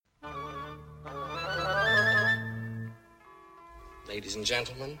Ladies and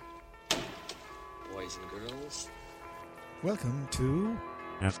gentlemen, boys and girls, welcome to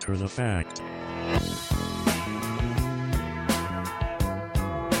After the Fact.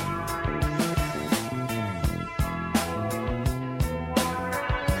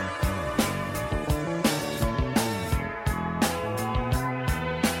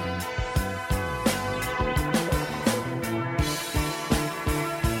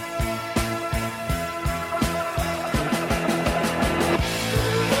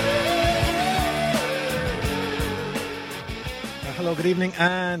 Good evening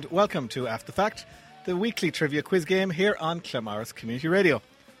and welcome to After the Fact, the weekly trivia quiz game here on Clamars Community Radio.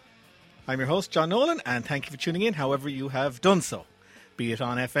 I'm your host, John Nolan, and thank you for tuning in however you have done so, be it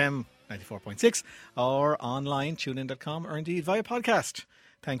on FM 94.6 or online, tunein.com, or indeed via podcast.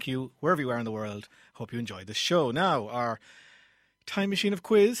 Thank you wherever you are in the world. Hope you enjoyed the show. Now, our time machine of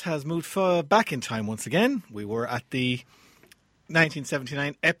quiz has moved back in time once again. We were at the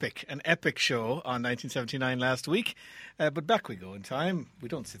 1979 an epic show on 1979 last week, but back we go in time. We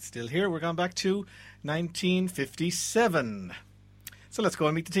don't sit still here. We're gone back to 1957. So let's go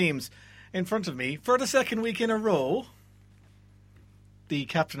and meet the teams. In front of me, for the second week in a row, the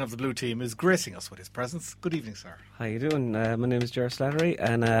captain of the blue team is gracing us with his presence. Good evening, sir. How you doing? My name is Ger Slattery,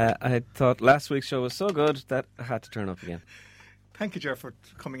 and I thought last week's show was so good that I had to turn up again. Thank you, Ger, for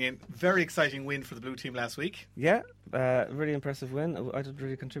coming in. Very exciting win for the blue team last week. Yeah, really impressive win. I didn't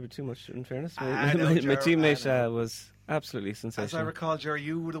really contribute too much, in fairness. My Ger, teammate was absolutely sensational. As I recall, Ger,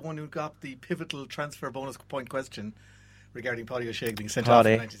 you were the one who got the pivotal transfer bonus point question regarding Paddy O'Shea being sent off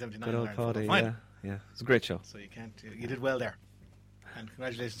in 1979. Good old Paddy, yeah. It was a great show. So you did well there. And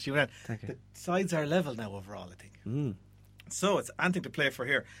congratulations to you. Thank you. The sides are level now overall, I think. So it's anything to play for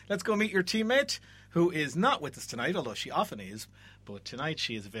here. Let's go meet your teammate, who is not with us tonight, although she often is. But tonight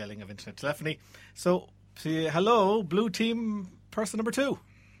she is availing of internet telephony. So, hello, blue team person number 2.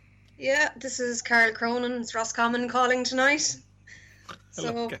 Yeah, this is Carl Cronin. It's Roscommon calling tonight.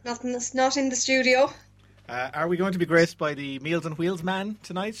 Hello, so, not in the studio. Are we going to be graced by the Meals on Wheels man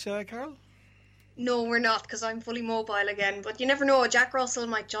tonight, Carl? No, we're not, because I'm fully mobile again. But you never know, Jack Russell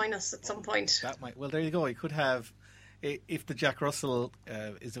might join us at some point. Well, there you go. You could have, if the Jack Russell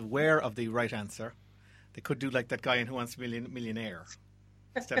is aware of the right answer, they could do like that guy in Who Wants to Be a Millionaire.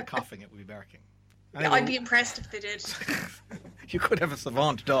 Instead of coughing, it would be barking. Anyway, I'd be impressed if they did. You could have a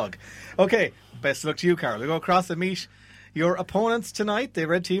savant dog. Okay, best of luck to you, Carol. We'll go across and meet your opponents tonight. The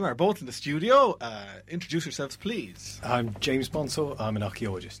red team are both in the studio. Introduce yourselves, please. I'm James Bonso. I'm an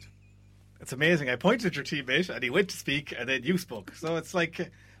archaeologist. It's amazing. I pointed at your teammate and he went to speak and then you spoke. So it's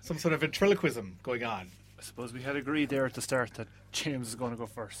like some sort of ventriloquism going on. I suppose we had agreed there at the start that James is going to go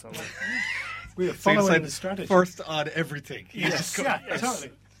first. So we are following the strategy. First on everything. Yes,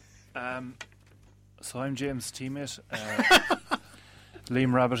 totally. So I'm James' teammate.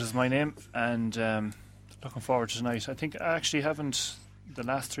 Liam Rabbit is my name, and looking forward to tonight. I think I actually haven't, the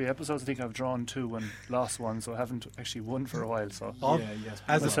last 3 episodes, I think I've drawn 2 and lost 1, so I haven't actually won for a while. So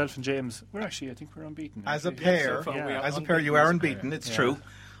as myself and James, I think we're unbeaten. As a pair, you are unbeaten, it's true,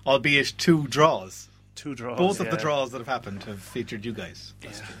 albeit 2 draws. 2 draws. Both of the draws that have happened have featured you guys.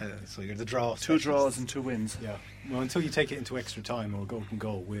 So you're the draw. 2 draws and 2 wins. Yeah. Well, until you take it into extra time or golden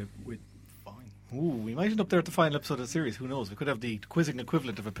goal, we're fine. Ooh, we might end up there at the final episode of the series. Who knows? We could have the quizzing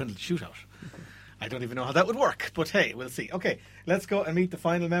equivalent of a penalty shootout. I don't even know how that would work, but hey, we'll see. Okay, let's go and meet the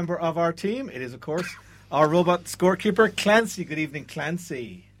final member of our team. It is, of course, our robot scorekeeper, Clancy. Good evening,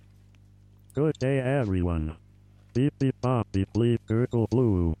 Clancy. Good day, everyone. Beep, beep, bop, beep, bleep, gurgle,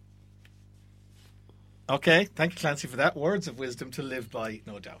 blue. Okay, thank you, Clancy, for that. Words of wisdom to live by,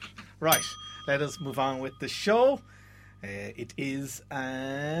 no doubt. Right, let us move on with the show. It is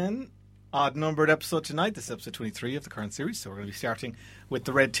an odd-numbered episode tonight. This is episode 23 of the current series, so we're going to be starting with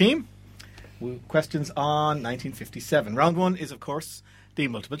the red team. Questions on 1957. Round 1 is, of course, the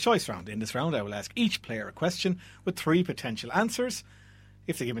multiple-choice round. In this round, I will ask each player a question with 3 potential answers.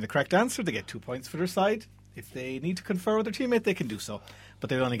 If they give me the correct answer, they get 2 points for their side. If they need to confer with their teammate, they can do so, but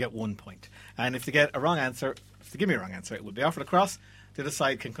they'll only get 1 point. And if they get a wrong answer, if they give me a wrong answer, it will be offered across. The other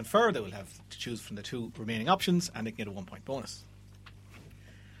side can confer. They will have to choose from the 2 remaining options, and they can get a 1 point bonus.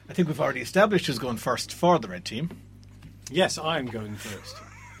 I think we've already established who's going first for the red team. Yes, I'm going first.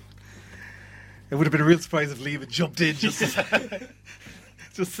 It would have been a real surprise if Liam had jumped in just as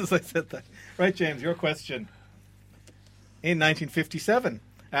I said that. Right, James, your question. In 1957,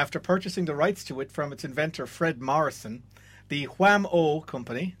 after purchasing the rights to it from its inventor Fred Morrison, the Wham-O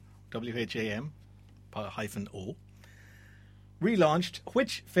company, W-H-A-M-O, relaunched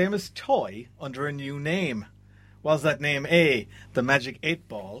which famous toy under a new name? Was that name A, the Magic 8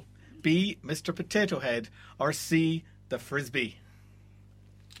 Ball, B, Mr. Potato Head, or C, the Frisbee?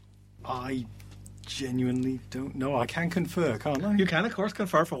 I genuinely don't know. I can confer, can't I? You can, of course,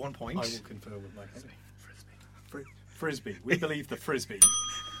 confer for 1 point. I will confer with my head. Frisbee. We believe the Frisbee.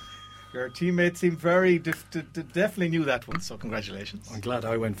 Your teammates seem very definitely knew that one, so congratulations. I'm glad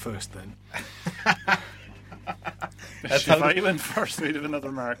I went first then. If I went first, we'd have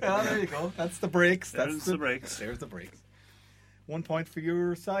another mark. Oh, there you go. That's the breaks. There's the breaks. There's the breaks. 1 point for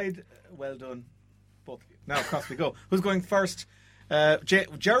your side. Well done, both of you. Now, across we go. Who's going first?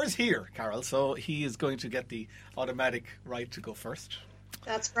 Ger is here, Carol, so he is going to get the automatic right to go first.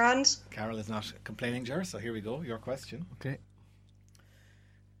 That's grand. Carol is not complaining, Ger, so here we go. Your question. Okay.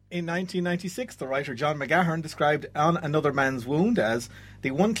 In 1996, the writer John McGahern described On Another Man's Wound as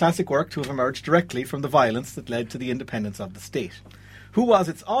the one classic work to have emerged directly from the violence that led to the independence of the state. Who was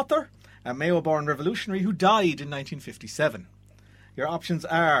its author? A Mayo-born revolutionary who died in 1957. Your options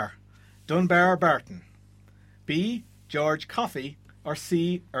are Dunbar Barton, B. George Coffey, or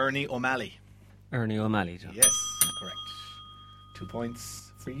C. Ernie O'Malley. Ernie O'Malley, John. Yes, correct. 2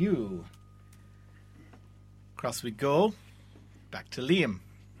 points for you. Across we go. Back to Liam.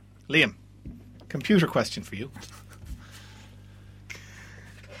 Liam, computer question for you.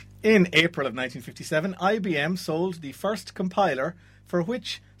 In April of 1957, IBM sold the first compiler for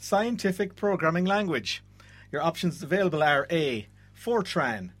which scientific programming language? Your options available are A.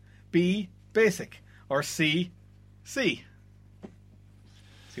 Fortran, B. BASIC, or C. C.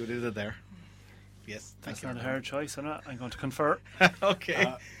 See what I did there? Yes, thank That's you. not a hard choice, I'm going to confer.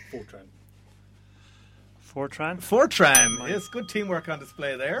 Okay. Fortran. Fortran. Fortran. Yes, good teamwork on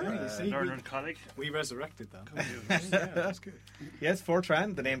display there. Learner and colleague. We resurrected that. Yeah, that's good. Yes,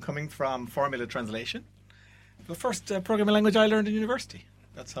 Fortran, the name coming from formula translation. The first programming language I learned in university.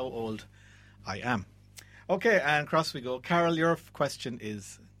 That's how old I am. Okay, and across we go. Carol, your question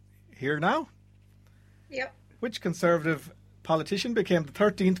is here now. Yep. Which Conservative politician became the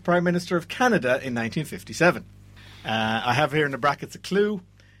 13th Prime Minister of Canada in 1957? I have here in the brackets a clue.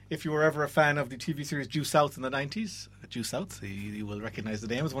 If you were ever a fan of the TV series Due South in the 90s, Due South, you will recognise the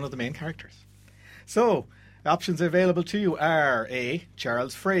name as one of the main characters. So, options available to you are A.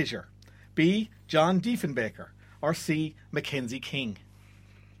 Charles Fraser, B. John Diefenbaker, or C. Mackenzie King.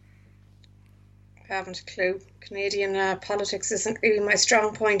 I haven't a clue. Canadian politics isn't really my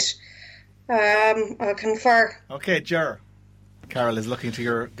strong point. I'll confer. Okay, Ger. Carol is looking to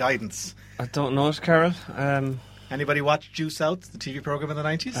your guidance. I don't know it, Carol. Anybody watch Due South, the TV program in the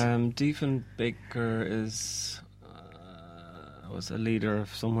 90s? Diefenbaker was a leader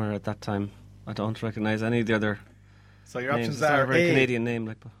of somewhere at that time. I don't recognise any of the other So your names. options It's not are a very A. Canadian name,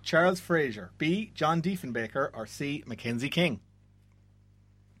 like. But Charles Fraser, B. John Diefenbaker, or C. Mackenzie King.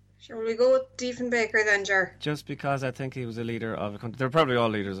 Shall we go with Diefenbaker then, Ger? just because I think he was a leader of a country. They're probably all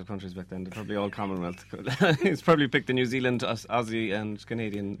leaders of countries back then. They're probably all Commonwealth. He's probably picked the New Zealand, Aussie, and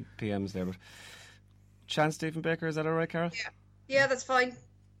Canadian PMs there. But Chance Diefenbaker, is that all right, Carol? Yeah. Yeah, that's fine.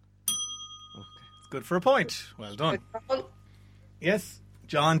 Okay. It's good for a point. Well done. Good call. Yes,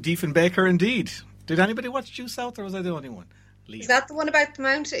 John Diefenbaker indeed. Did anybody watch Due South, or was I the only one? Is that the one about the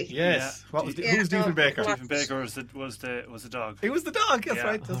Mountie? Yes. What was Yeah, who's no, Diefenbaker? what? Diefenbaker was the dog. He was the dog. That's Yeah.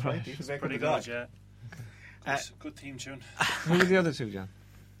 right. That's right. Diefenbaker Pretty the dog. good, yeah. Good theme tune. Who were the other two, John?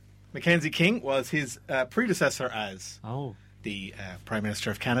 Mackenzie King was his predecessor as Oh. the Prime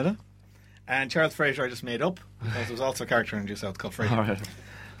Minister of Canada. And Charles Fraser I just made up, because there was also a character in Due South called Fraser. All right.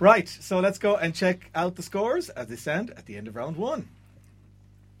 Right, so let's go and check out the scores as they stand at the end of round one.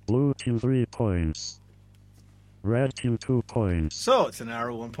 Blue team 3 points. Red team 2 points. So it's a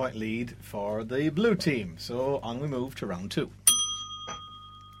narrow 1 point lead for the blue team. So on we move to round two.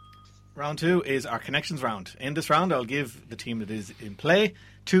 Round two is our connections round. In this round, I'll give the team that is in play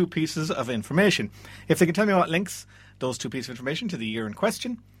 2 pieces of information. If they can tell me what links those 2 pieces of information to the year in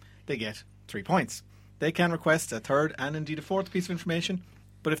question, they get 3 points. They can request a third and indeed a fourth piece of information,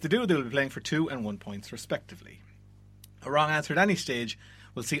 but if they do, they will be playing for 2 and 1 points respectively. A wrong answer at any stage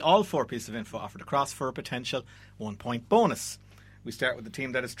will see all 4 pieces of info offered across for a potential 1 point bonus. We start with the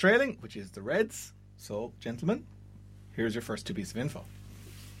team that is trailing, which is the Reds. So, gentlemen, here's your first 2 pieces of info.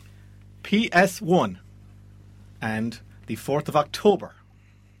 PS1 and the 4th of October.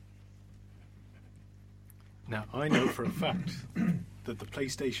 Now, I know for a fact that the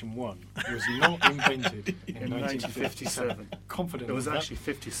PlayStation 1 was not invented in 1957. Confident It was of that. actually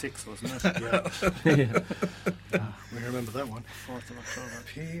 56, wasn't it? Yeah. We remember that one. 4th of October.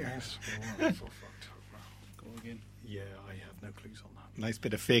 PS1 for October. Go again. Yeah, I have no clues on that. Nice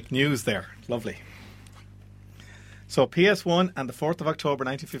bit of fake news there. Lovely. So, PS1 and the 4th of October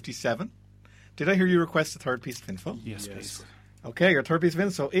 1957. Did I hear you request a third piece of info? Yes, please. Okay, your third piece of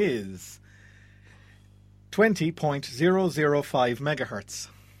info is 20.005 megahertz.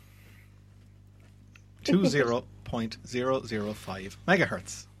 20.005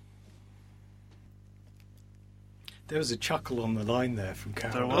 megahertz. There was a chuckle on the line there from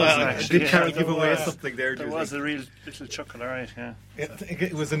There Carol. was Well, actually. did Carol Yeah, give there away was. something there? There do you was think? a real little chuckle, alright, yeah. I think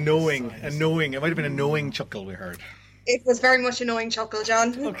it was a knowing. It might have been a knowing chuckle we heard. It was very much annoying chuckle,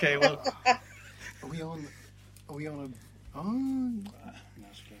 John. Okay, well, Are we on a... Oh,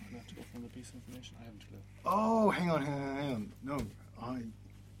 Not to go from the piece of information. I haven't a clue. oh, hang on. No,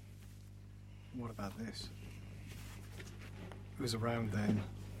 what about this? It was around then.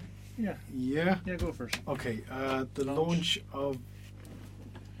 Yeah. Yeah? Yeah, go for it. Okay, the launch of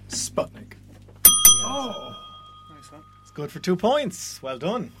Sputnik. Oh! Nice one. it's good for 2 points. Well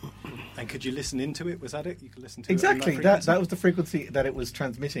done. And could you listen into it? Was that it? You could listen to Exactly. it on That was the frequency that it was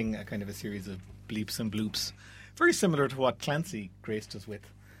transmitting, a kind of a series of bleeps and bloops. Very similar to what Clancy graced us with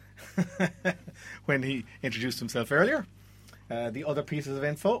when he introduced himself earlier. The other pieces of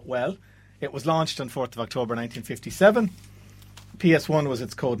info, well, it was launched on 4th of October 1957. PS1 was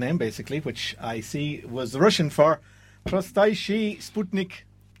its code name, basically, which I see was the Russian for Prostaishi Sputnik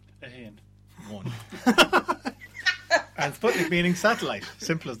Ahead. 1. And Sputnik meaning satellite.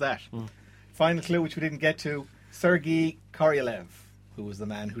 Simple as that. Final clue, which we didn't get to, Sergei Korolev, who was the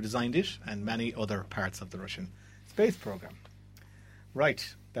man who designed it and many other parts of the Russian space program.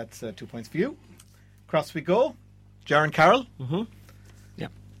 Right, that's 2 points for you. Across we go. Jaron Carroll.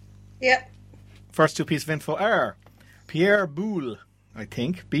 Yeah. First two pieces of info are Pierre Boulle, I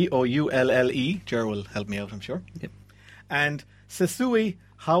think, Boulle. Ger will help me out, I'm sure. Yep. And Sesui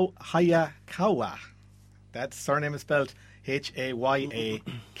Hayakawa. That surname is spelled Hayakawa.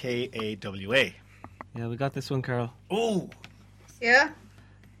 Yeah, we got this one, Carol. Oh, Yeah.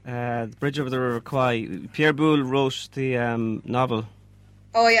 The Bridge over the River Kwai. Pierre Boulle wrote the novel.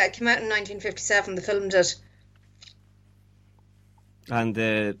 Oh, yeah, it came out in 1957. The film did. And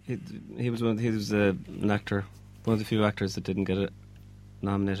he was an actor, one of the few actors that didn't get it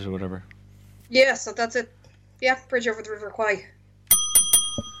nominated or whatever. Yeah, so that's it. Yeah, Bridge over the River Kwai.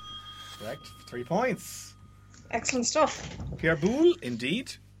 correct. 3 points. Excellent stuff. Pierre Boulle,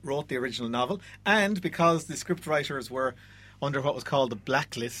 indeed, wrote the original novel, and because the scriptwriters were under what was called the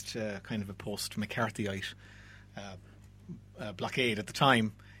blacklist, kind of a post-McCarthyite blockade at the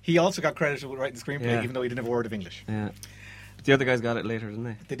time, he also got credited with writing the screenplay, Yeah. even though he didn't have a word of English. Yeah. But the other guys got it later, didn't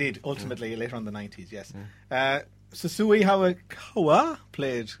they? They did, ultimately, later on in the 90s, yes. Sesui Hayakawa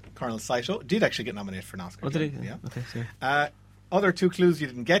played Colonel Saito, did actually get nominated for an Oscar. Oh, did he? Yeah. Okay, sorry. Other two clues you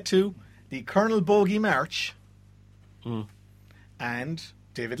didn't get to, the Colonel Bogey March and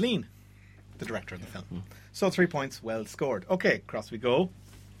David Lean, the director of the film. So 3 points, well scored. Okay, across we go.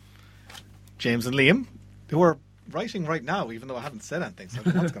 James and Liam, who are writing right now, even though I haven't said anything, so I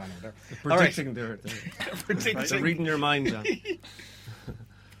don't know what's going on over there. All right. They're Predicting. reading your mind, John.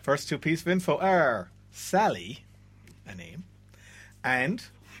 First two pieces of info are Sally, a name, and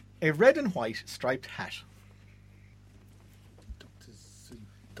a red and white striped hat.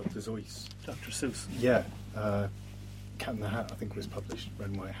 Dr. Zeus. Dr. Seuss. Yeah. Cat in the Hat, I think, was published, Red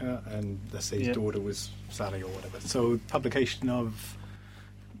and White Hat, and let's say his Yeah. daughter was Sally or whatever. So, publication of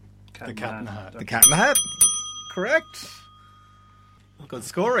The Cat in the Hat. The Cat in the Hat. Correct. Good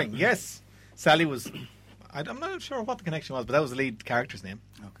scoring. Yes. Sally was... I'm not sure what the connection was, but that was the lead character's name.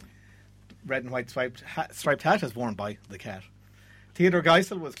 Okay. Red and white striped hat is worn by the cat. Theodore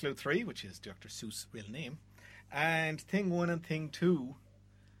Geisel was clue 3, which is Dr. Seuss' real name. And Thing 1 and Thing 2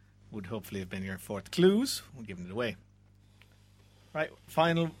 would hopefully have been your fourth clues. We're giving it away. Right,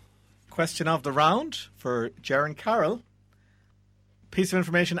 final question of the round for Jaron Carroll. Piece of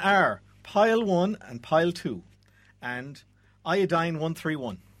information are Pile 1 and Pile 2 and Iodine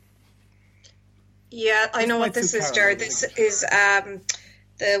 131. Yeah, I know might what this suit is, Carol, Jared. This is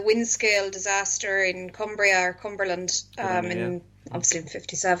the wind scale disaster in Cumbria or Cumberland in obviously in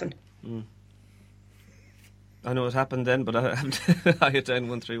 57. I know what happened then, but I haven't. Iodine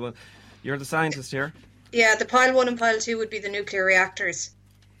 131. You're the scientist here. Yeah, the Pile 1 and Pile 2 would be the nuclear reactors.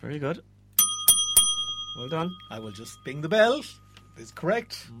 Very good. Well done. I will just bing the bell. It's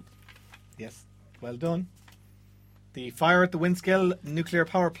correct. Yes, well done. The fire at the Windscale nuclear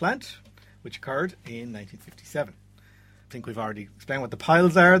power plant, which occurred in 1957. I think we've already explained what the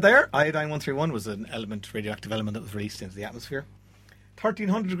piles are there. Iodine 131 was an radioactive element that was released into the atmosphere.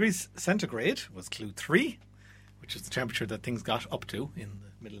 1300 degrees centigrade was clue 3, which is the temperature that things got up to in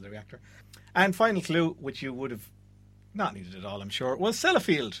the middle of the reactor. And final clue, which you would have not needed at all, I'm sure, was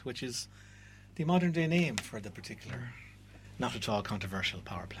Sellafield, which is the modern day name for the particular, not at all controversial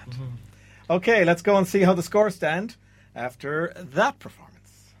power plant. Okay, let's go and see how the scores stand after that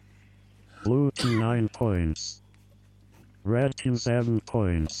performance. Blue team 9 points. Red team 7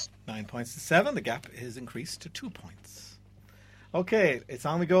 points. 9 points to 7. The gap is increased to 2 points. Okay, it's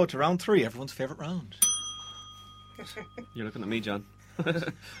on we go to round 3, everyone's favourite round. You're looking at me, John.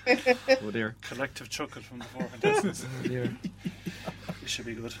 Oh dear. Collective chuckle from the 4 contestants. Oh dear. This should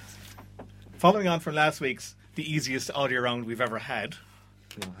be good. Following on from last week's, the easiest audio round we've ever had.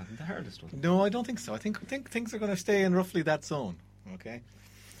 No, I haven't the hardest one. No, I don't think so. I think things are going to stay in roughly that zone. Okay.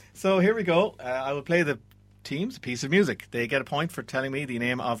 So here we go. I will play the teams a piece of music. They get a point for telling me the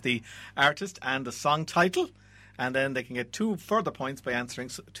name of the artist and the song title, and then they can get 2 further points by answering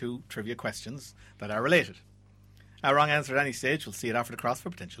 2 trivia questions that are related. A wrong answer at any stage will see it offered across for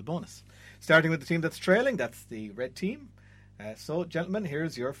potential bonus. Starting with the team that's trailing, that's the red team. So, gentlemen,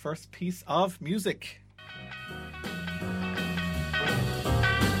 here's your first piece of music.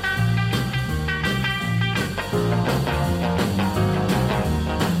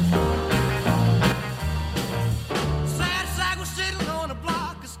 Sad sack was sitting on a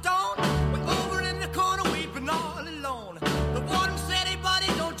block of stone. We're over in the corner weeping all alone. The warden said, hey buddy,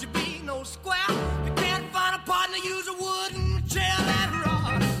 don't you be no square. You can't find a partner, use a wooden chair. Let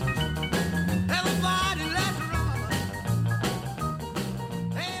rock. Everybody let rock.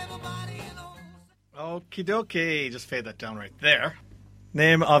 Everybody knows. Okie dokie. Just fade that down right there.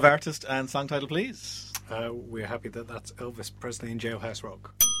 Name of artist and song title, please. We're happy that that's Elvis Presley in Jailhouse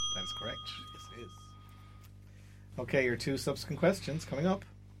Rock. That is correct. Yes, it is. Okay, your 2 subsequent questions coming up.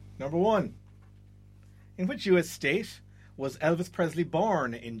 Number 1. In which U.S. state was Elvis Presley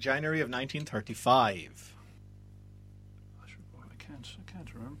born in January of 1935? I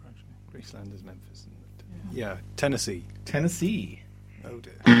can't remember actually. Graceland is Memphis, isn't it? Yeah, Tennessee. Tennessee. Oh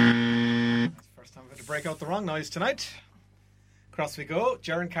dear. That's the first time I've had to break out the wrong noise tonight. Across we go.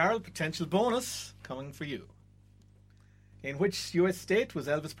 Jaron Carroll, potential bonus coming for you. In which U.S. state was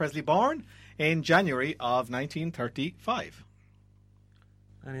Elvis Presley born in January of 1935?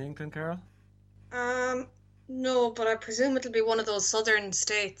 Any England, Carol? No, but I presume it'll be one of those southern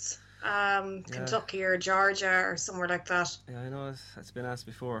states. Kentucky or Georgia or somewhere like that. Yeah, I know it's been asked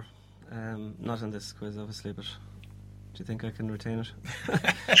before. Not in this quiz, obviously, but do you think I can retain it?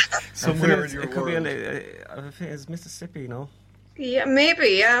 Somewhere in your it could be world. is Mississippi, no? Yeah, maybe.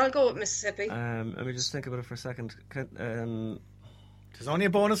 Yeah, I'll go with Mississippi. Let me just think about it for a second. There's only a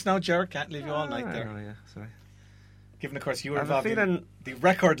bonus now, Jared. Can't leave you all night there. Oh, yeah, sorry. Given, of course, you were I have a involved in feeling- the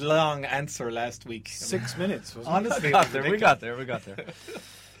record-long answer last week. 6 minutes, wasn't Honestly, We got there.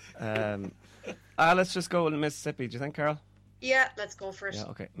 Let's just go with Mississippi. Do you think, Carol? Yeah, let's go for it. Yeah,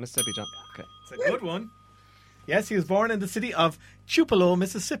 okay. Mississippi, John. Okay. It's a good one. Yes, he was born in the city of Tupelo,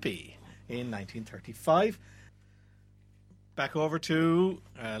 Mississippi in 1935. Back over to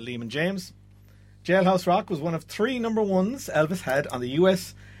Liam and James. Jailhouse Rock was one of 3 number 1s Elvis had on the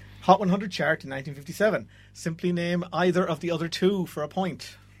US Hot 100 chart in 1957. Simply name either of the other 2 for a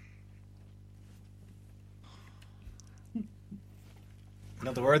point. In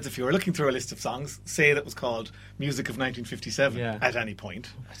other words, if you were looking through a list of songs, say that was called Music of 1957 Yeah. at any point.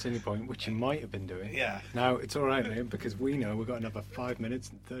 At any point, which you might have been doing. Yeah. Now, it's all right, Liam, because we know we've got another 5 minutes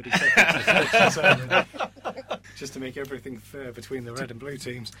and 30 seconds to just to make everything fair between the red and blue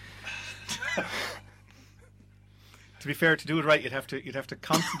teams. To be fair, to do it right, you'd have to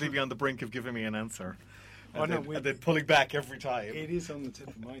constantly be on the brink of giving me an answer. Oh, And no, then- and then pulling back every time. It is on the tip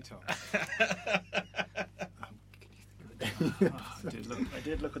of my tongue. I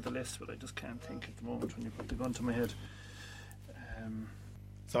did look at the list, but I just can't think at the moment when you put the gun to my head.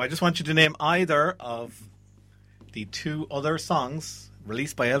 So I just want you to name either of the 2 other songs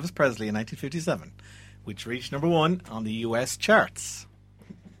released by Elvis Presley in 1957, which reached number 1 on the US charts.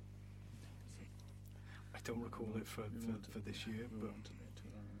 I don't recall it for this year, but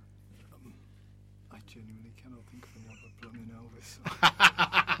I genuinely cannot think of another blooming Elvis.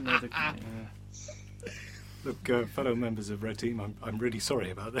 Look, fellow members of Red Team, I'm really sorry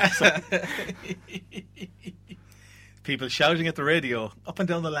about this. People shouting at the radio up and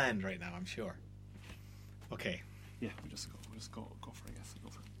down the land right now, I'm sure. Okay. Yeah, we'll just go for it. Yes, go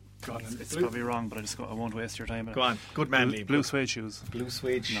for it. Go on, It's probably wrong, but I won't waste your time. Go on. Good man, Liam. Blue suede shoes. Blue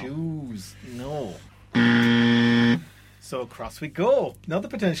suede No. shoes. No. So across we go. Another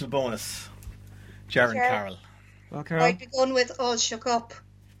potential bonus. Jaron Sure. Carroll. Well, Carol? I'd be going with All Shook Up.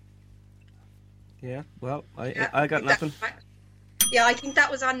 Yeah, well, Yeah, I got think nothing. Yeah, I think that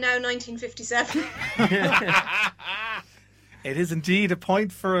was on now 1957. It is indeed a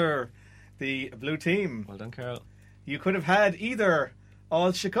point for the blue team. Well done, Carol. You could have had either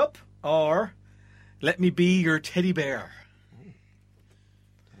All Shook Up or Let Me Be Your Teddy Bear.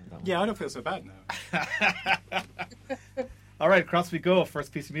 Yeah, I don't feel so bad now. All right, across we go.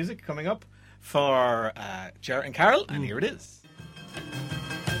 First piece of music coming up for Jarrett and Carol, and here it is.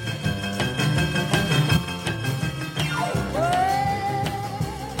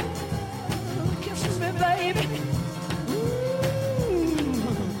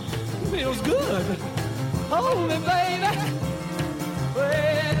 feels good. Hold me, baby.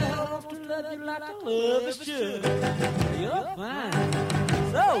 Well, to love you like I love is should. You're fine,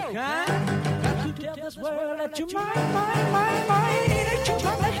 so kind. Got to tell this world that you're mine. That you're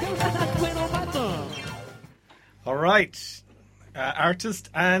mine. That quit on my thumb. All right. Artist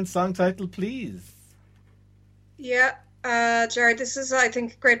and song title, please. Yeah, Jerry, this is, I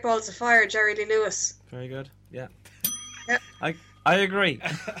think, Great Balls of Fire, Jerry Lee Lewis. Very good. Yeah. Yeah. I agree.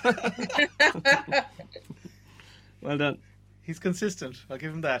 Well done. He's consistent. I'll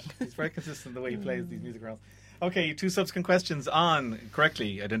give him that. He's very consistent the way he plays these music rounds. Okay, 2 subsequent questions on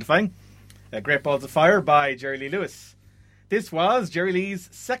correctly identifying Great Balls of Fire by Jerry Lee Lewis. This was Jerry Lee's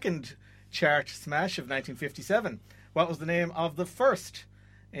second chart smash of 1957. What was the name of the first,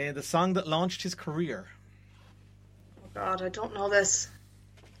 the song that launched his career? Oh, God, I don't know this.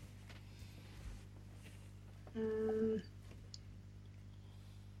 Can't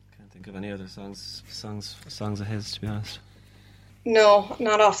think of any other songs of his, to be honest. No,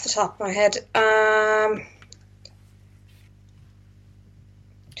 not off the top of my head. I'm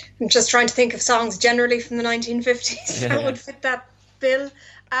just trying to think of songs generally from the 1950s that would fit that bill.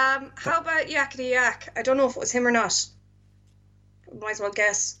 How about Yakety Yak? I don't know if it was him or not. Might as well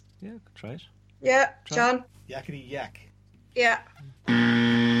guess. Yeah, could try it. Yeah, John? Yakety Yak. Yeah.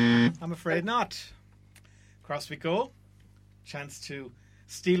 I'm afraid not. Across we go. Chance to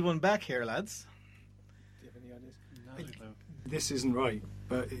steal one back here, lads. Do you have any ideas? No. This isn't right,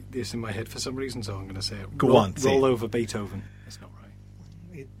 but it's in my head for some reason, so I'm going to say it. Go on. Roll over Beethoven. That's not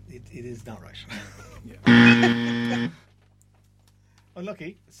right. It is not right. Yeah.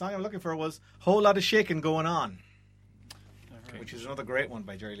 Unlucky. The song I'm looking for was Whole Lot of Shaking Going On, which is another great one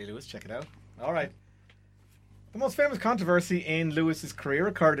by Jerry Lee Lewis. Check it out. All right. The most famous controversy in Lewis's career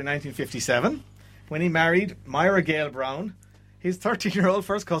occurred in 1957 when he married Myra Gale Brown, his 13-year-old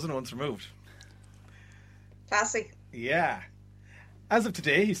first cousin once removed. Classy. Yeah. As of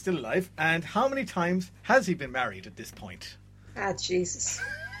today, he's still alive. And how many times has he been married at this point? Ah, Jesus.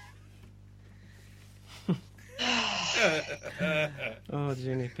 Oh,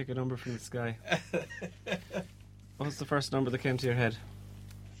 Jenny, pick a number from the sky. What was the first number that came to your head?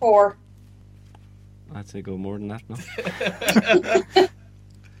 4. I'd say go more than that, no?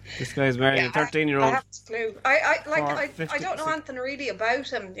 This guy's marrying a 13-year-old. I have a clue. I don't know anything really about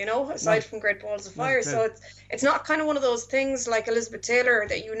him, aside from Great Balls of Fire. So it's not kind of one of those things like Elizabeth Taylor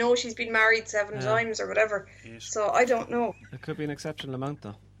that she's been married 7 times or whatever. Yes. So I don't know. It could be an exceptional amount,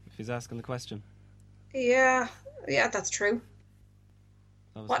 though, if he's asking the question. Yeah, that's true.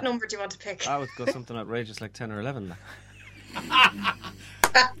 What number do you want to pick? I would go something outrageous like 10 or 11.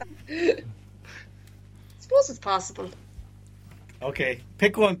 Suppose it's possible. Okay,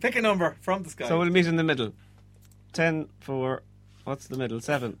 pick one. Pick a number from the sky. So we'll meet in the middle. 10 for... What's the middle?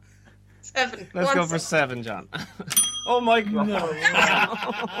 7. 7. Let's go for 7, John. Oh my God. No.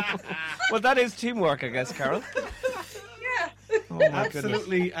 Well, that is teamwork, I guess, Carol. Yeah. Oh my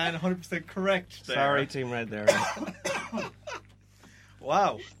Absolutely goodness. And 100% correct there. Sorry, Team Red there.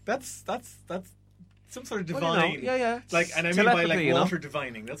 Wow. That's some sort of divine. Well, yeah. And I mean by water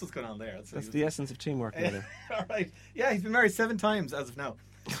divining. That's what's going on there. That's the essence of teamwork. All right. Yeah, he's been married 7 times as of now.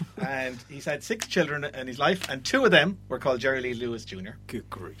 And he's had 6 children in his life, and 2 of them were called Jerry Lee Lewis Jr. Good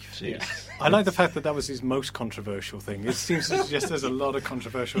grief. Yeah. I like the fact that was his most controversial thing. It seems to suggest there's a lot of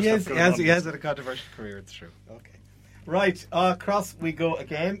controversial stuff going on. He has had a controversial career, it's true. Okay. Right, across we go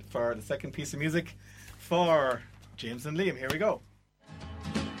again for the second piece of music for James and Liam. Here we go.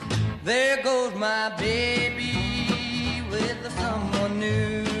 There goes my baby with someone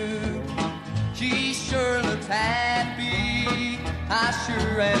new. She sure looks happy, I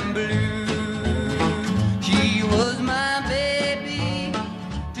sure am blue. She was my baby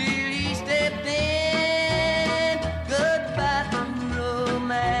till he stepped in. Goodbye to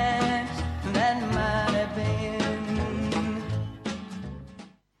romance, that might have been.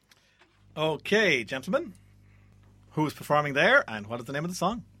 Okay, gentlemen. Who's performing there, and what is the name of the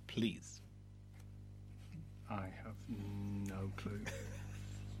song? Please. I have no clue.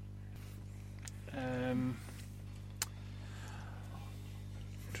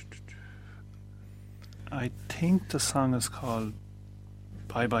 I think the song is called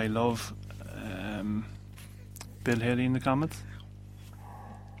Bye Bye Love. Bill Haley in the comments?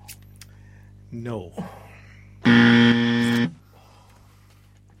 No.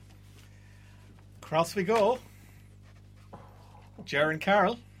 Across we go. Ger and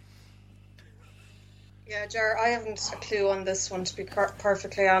Carol. Yeah, Ger, I haven't a clue on this one, to be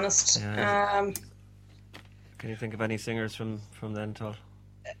perfectly honest. Yeah. Can you think of any singers from then at all?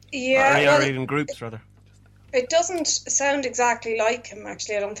 Yeah. Or even groups, rather? It doesn't sound exactly like him,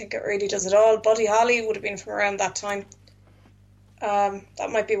 actually. I don't think it really does at all. Buddy Holly would have been from around that time. That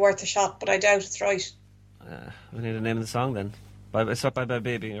might be worth a shot, but I doubt it's right. We need a name of the song then. It's not Bye Bye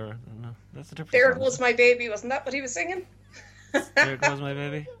Baby, or no? That's a different There song. Goes My Baby, wasn't that what he was singing? There Goes My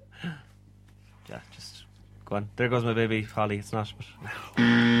Baby. Yeah, just go on. There Goes My Baby, Holly. It's not. But...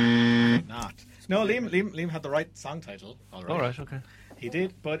 Not. No, Liam had the right song title. All right, okay. He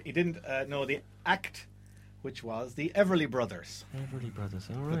did, but he didn't know the act, which was the Everly Brothers. Everly Brothers,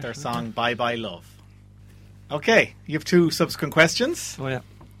 all right. With their song Bye Bye Love. Okay, you have 2 subsequent questions. Oh, yeah.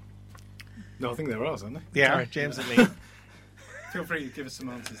 No, I think they're ours, aren't they? Yeah, Sorry. James and Liam. Feel free to give us some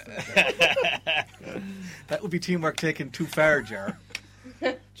answers there. That would be teamwork taken too far, Jar.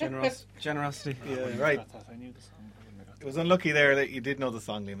 Generosity. Yeah, right. I thought I knew the song. But I didn't. It was unlucky there that you did know the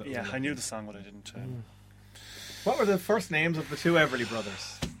song, Liam. Yeah, I knew the song, but I didn't. What were the first names of the 2 Everly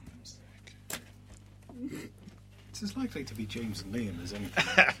Brothers? It's as likely to be James and Liam as anything.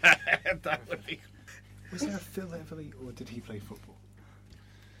 That would be... Was there a Phil Everly, or did he play football?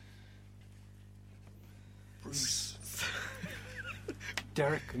 Bruce.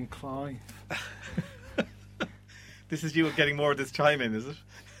 Derek and Clive. This is you getting more of this time in, is it?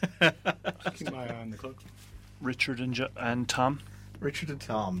 Keep my eye on the clock. Richard and Tom. Richard and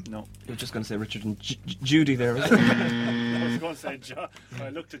Tom. No. You're just going to say Richard and Judy there, is it? I was going to say John. I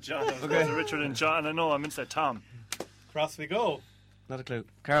looked at John. I was going to say Richard and John. I know. I meant to say Tom. Cross we go. Not a clue.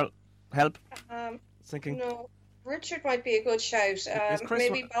 Carol, help. Thinking. No, Richard might be a good shout.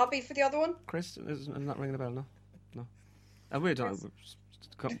 Maybe Bobby for the other one? Chris is not ringing a bell, no? Wait, go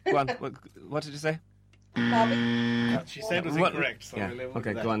on. What did you say? Bobby. She said it was incorrect. So yeah.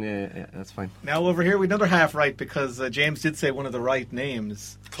 Okay, go on. Yeah, that's fine. Now over here, we another half right because James did say one of the right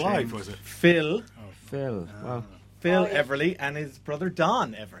names. Clive, James. was it? Phil. Oh, Phil. Wow. Phil yeah. Everly and his brother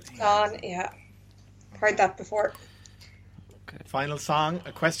Don Everly. Don, yeah. Heard that before. Okay. Final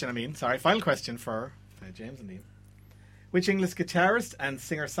question for James and Liam. Which English guitarist and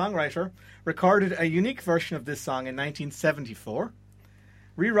singer-songwriter recorded a unique version of this song in 1974,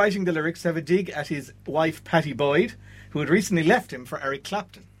 rewriting the lyrics to have a dig at his wife Pattie Boyd, who had recently left him for Eric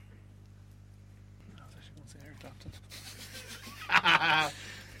Clapton? I was actually going to say Eric Clapton.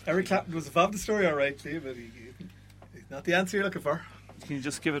 Eric Clapton was involved in the story, all right, see, but he's not the answer you're looking for. Can you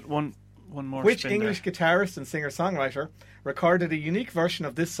just give it one more Which spin English guitarist and singer-songwriter recorded a unique version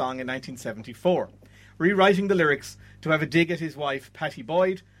of this song in 1974, rewriting the lyrics to have a dig at his wife Pattie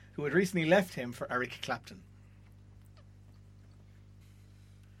Boyd, who had recently left him for Eric Clapton?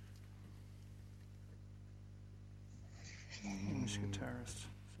 English guitarist.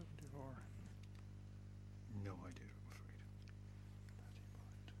 74. no idea, I'm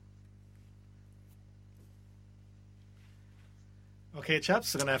afraid. Okay,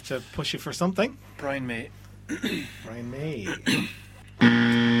 chaps, I'm going to have to push you for something. Brian May. Brian May.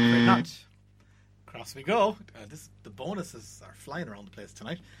 Very not. Across we go. The bonuses are flying around the place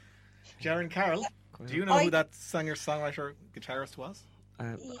tonight. Jaron Carroll, do you know who that singer-songwriter guitarist was?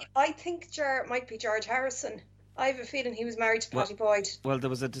 I think might be George Harrison. I have a feeling he was married to Pattie Boyd. Well, there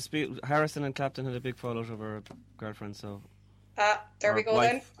was a dispute. Harrison and Clapton had a big fallout over a girlfriend, so... There we go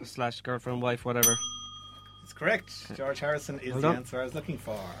wife, then. / girlfriend, wife, whatever. It's correct. George Harrison is Well the done. answer I was looking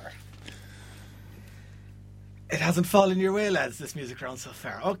for. It hasn't fallen your way, lads, this music round so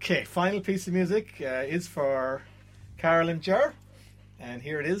far. Okay, final piece of music is for Carol and Ger. And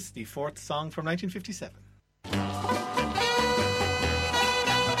here it is, the 4th song from 1957.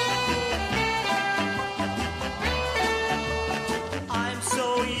 I'm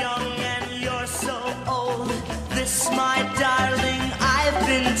so young and you're so old. This, my darling, I've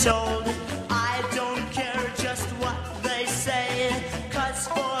been told. I don't care just what they say, 'cause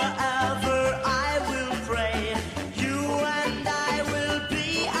forever I will pray. You and I will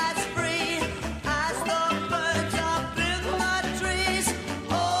be as free as the birds up in the trees.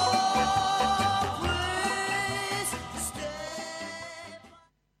 Oh, please stay.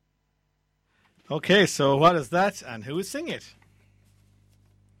 Okay, so what is that and who is singing it?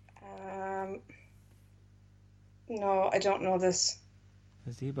 No, I don't know this.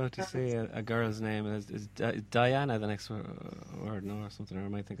 Is he about to say a girl's name? Is Diana the next word? No, or something? Or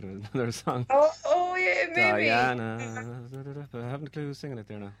am I thinking of another song? Oh yeah, maybe. Diana. But I haven't a clue who's singing it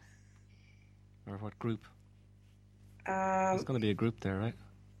there now. Or what group? It's going to be a group there, right?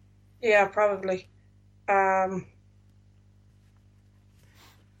 Yeah, probably. Yeah,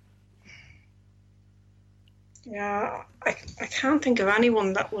 I can't think of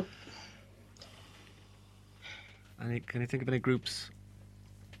anyone that would. Can you think of any groups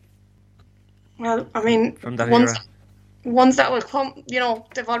Well, I mean, from that ones, era? ones that will come,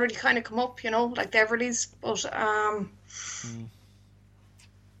 they've already kind of come up, like the Everlys. But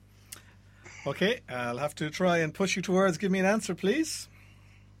Okay, I'll have to try and push you towards. Give me an answer, please.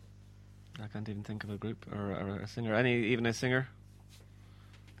 I can't even think of a group or a singer. Even a singer?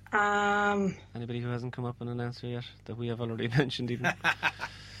 Anybody who hasn't come up with an answer yet that we have already mentioned even?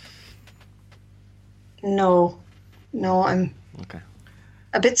 No, I'm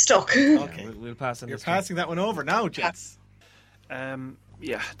a bit stuck. Okay, we'll pass on. You're passing that one over now, Jets.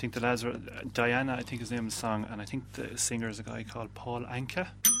 Yeah, I think the lads were Diana. I think his name is Song, and I think the singer is a guy called Paul Anka.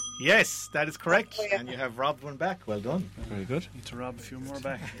 Yes, that is correct. Oh, yeah. And you have robbed one back. Well done. Very good. Need to rob a few more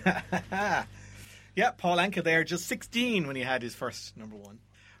back. Yeah, Paul Anka there, just 16 when he had his first number one.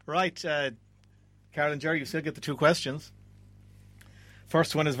 Right, Carol and Jerry, you still get the two questions.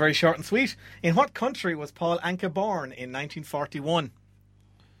 First one is very short and sweet. In what country was Paul Anka born in 1941?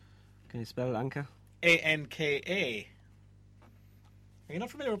 Can you spell Anka? A-N-K-A. Are you not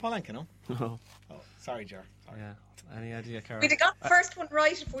familiar with Paul Anka, no? No. Oh, sorry, Jer. Sorry. Yeah. Any idea, Carol? We'd have got the first one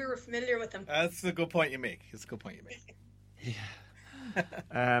right if we were familiar with him. That's a good point you make.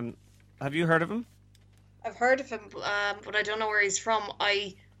 Have you heard of him? I've heard of him, but I don't know where he's from.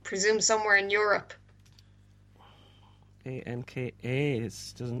 I presume somewhere in Europe. A-N-K-A.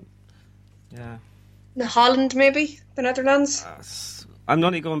 It doesn't... Yeah. Holland, maybe? The Netherlands? I'm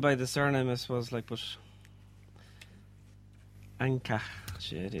not going by the surname, I suppose, but... Anka.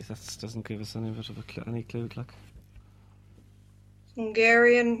 Shit, that doesn't give us any bit of any clue, like.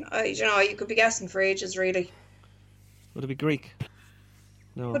 Hungarian. You could be guessing for ages, really. Would it be Greek?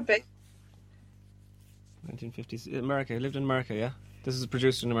 No. Could be. 1950s. America. He lived in America, yeah? This is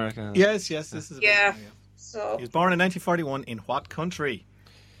produced in America. Yes, this is... Yeah. So... He was born in 1941 in what country?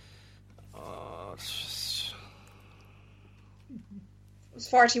 He was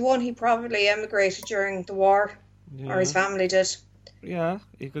 41. He probably emigrated during the war. Yeah. Or his family did. Yeah,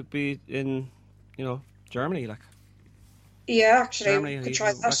 he could be in, Germany, like. Yeah, actually, Germany, could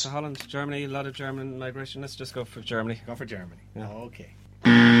try back that. to Holland, Germany, a lot of German migration. Let's just go for Germany. Go for Germany. Yeah. Okay.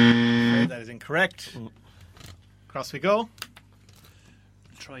 That is incorrect. Across we go.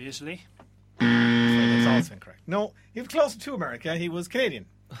 Try Italy. That's also incorrect. No, he was closer to America. He was Canadian.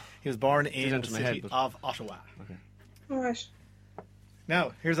 He was born in the city of Ottawa. Okay. All right.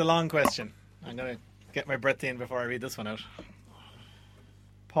 Now, here's a long question. I'm going to get my breath in before I read this one out.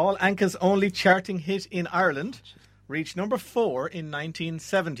 Paul Anka's only charting hit in Ireland reached number 4 in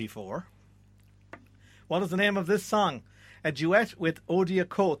 1974. What is the name of this song? A duet with Odia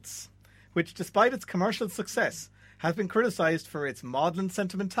Coates, which, despite its commercial success, has been criticised for its maudlin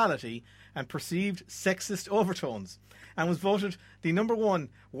sentimentality and perceived sexist overtones, and was voted the number 1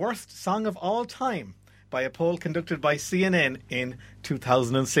 worst song of all time by a poll conducted by CNN in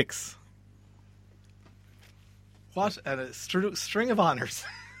 2006. What a string of honours.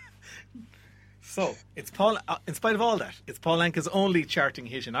 So, it's Paul. In spite of all that, it's Paul Anka's only charting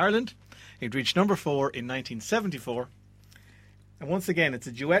hit in Ireland. It reached number 4 in 1974. And once again, it's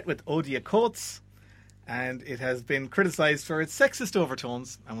a duet with Odia Coates, and it has been criticised for its sexist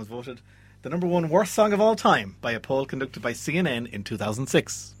overtones and was voted the number 1 worst song of all time by a poll conducted by CNN in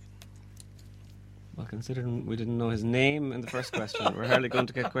 2006. Well, considering we didn't know his name in the first question, we're hardly going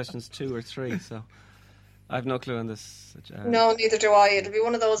to get questions 2 or 3, so I've no clue on this. No, neither do I. It'll be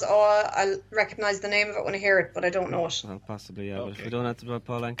one of those, I'll recognise the name of it when I hear it, but I don't know it. Well, possibly, yeah. Okay. But if we don't answer about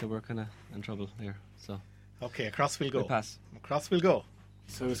Paul Anka, we're kind of in trouble here. So. Okay, across we'll go. We'll pass. Across we'll go.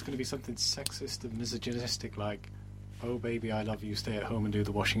 So it's going to be something sexist and misogynistic, like, "Oh baby, I love you, stay at home and do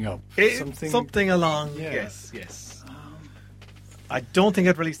the washing up." Something along. Yeah. Yes. I don't think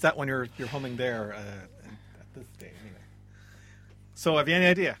I'd release that when you're humming there at this stage. Anyway. So, have you any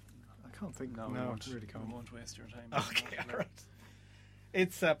idea? I can't think. No, No, we I won't. really can't. We won't waste your time. Okay, all right.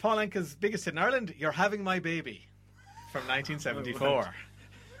 It's Paul Anka's biggest hit in Ireland, "You're Having My Baby," from 1974.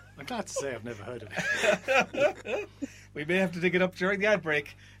 I'm glad to say I've never heard of it. We may have to dig it up during the ad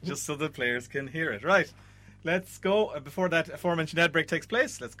break, just so the players can hear it. Right, let's go. Before that aforementioned ad break takes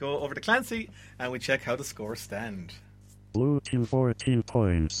place, let's go over to Clancy and we check how the scores stand. Blue team 14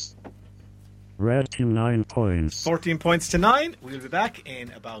 points. Red team 9 points. 14 points to 9. We'll be back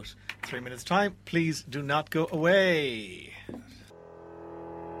in about 3 minutes' time. Please do not go away.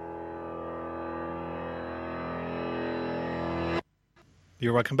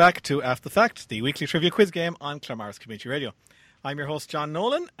 You're welcome back to After the Fact, the weekly trivia quiz game on Claremorris Community Radio. I'm your host, John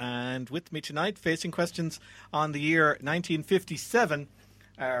Nolan, and with me tonight, facing questions on the year 1957,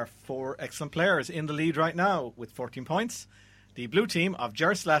 are 4 excellent players in the lead right now with 14 points. The blue team of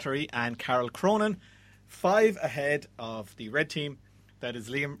Ger Slattery and Carol Cronin, 5 ahead of the red team, that is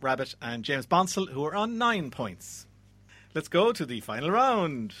Liam Rabbit and James Bonsall, who are on 9 points. Let's go to the final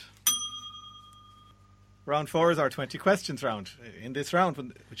round. Round 4 is our 20 questions round. In this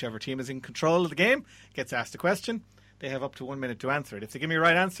round, whichever team is in control of the game gets asked a question. They have up to 1 minute to answer it. If they give me a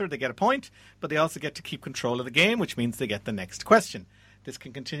right answer, they get a point, but they also get to keep control of the game, which means they get the next question. This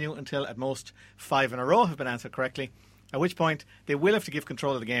can continue until at most 5 in a row have been answered correctly, at which point they will have to give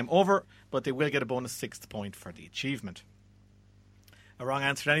control of the game over, but they will get a bonus 6th point for the achievement. A wrong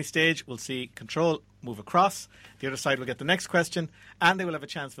answer at any stage will see control move across. The other side will get the next question, and they will have a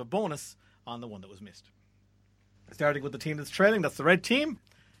chance of a bonus on the one that was missed. Starting with the team that's trailing, that's the red team.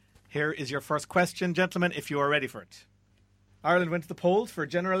 Here is your first question, gentlemen, if you are ready for it. Ireland went to the polls for a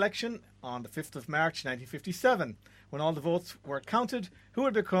general election on the 5th of March 1957. When all the votes were counted, who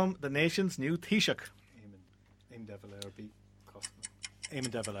would become the nation's new Taoiseach? Eamon de Valera beat Costa. Eamon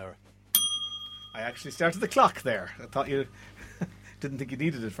de Valera. I actually started the clock there. I thought you didn't think you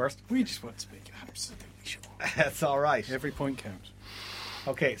needed it first. We just want to make absolutely sure. That's all right. Every point counts.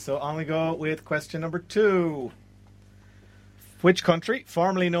 Okay, so on we go with question number 2. Which country,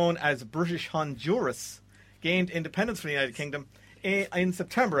 formerly known as British Honduras, gained independence from the United Kingdom in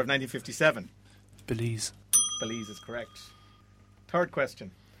September of 1957? Belize. Belize is correct. Third question.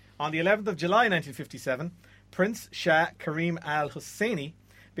 On the 11th of July 1957, Prince Shah Karim al-Husseini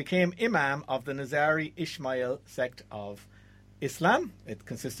became Imam of the Nizari Ismail sect of Islam. It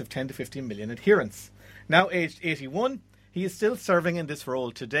consists of 10 to 15 million adherents. Now aged 81, he is still serving in this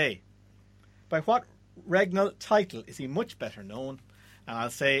role today. By what regnal title is he much better known? And I'll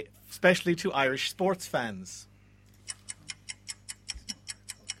say, especially to Irish sports fans.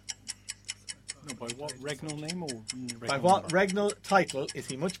 No, by what regnal name or regnal By what number? regnal title is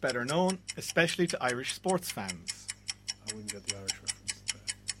he much better known, especially to Irish sports fans? I wouldn't get the Irish reference.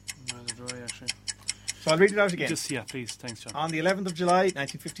 Neither do I, actually. So I'll read it out again. Yeah, please. Thanks, John. On the 11th of July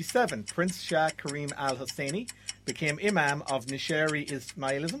 1957, Prince Shah Karim al-Husseini became Imam of Nishari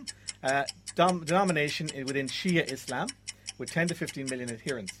Ismailism, a denomination within Shia Islam, with 10 to 15 million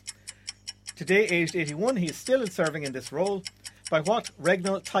adherents. Today, aged 81, he is still serving in this role. By what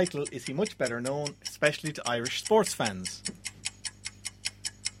regnal title is he much better known, especially to Irish sports fans?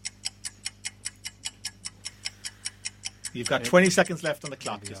 You've got 20 seconds left on the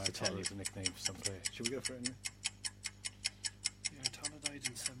clock, just to tell you. A nickname for some player. Should we go for it? Yeah, Tala died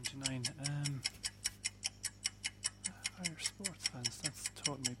in 79. Irish sports fans, that's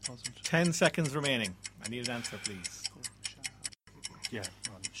totally puzzled. 10 seconds remaining. I need an answer, please. Yeah,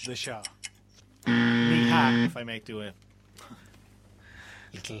 the Shah. Miha, if I may do a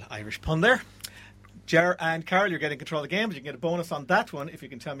little Irish pun there. Ger and Carol, you're getting control of the game, but you can get a bonus on that one if you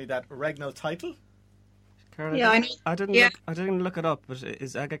can tell me that regnal title. Carol, Yeah, I didn't look it up, but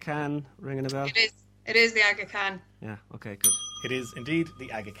is Aga Khan ringing a bell? It is the Aga Khan. Yeah, okay, good. It is indeed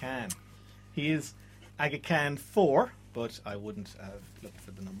the Aga Khan. He is Aga Khan 4, but I wouldn't have looked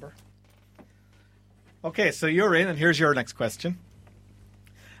for the number. Okay, so you're in, and here's your next question.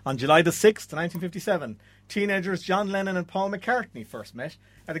 On July the 6th, 1957, teenagers John Lennon and Paul McCartney first met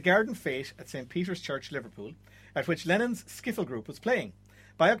at a garden fete at St. Peter's Church, Liverpool, at which Lennon's skiffle group was playing.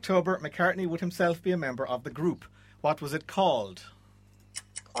 By October, McCartney would himself be a member of the group. What was it called?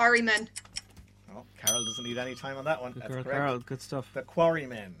 Quarrymen. Oh, Carol doesn't need any time on that one. Good That's girl, correct. Carol, good stuff. The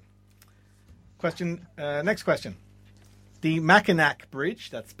Quarrymen. Next question. The Mackinac Bridge,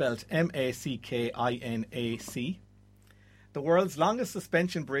 that's spelled Mackinac, the world's longest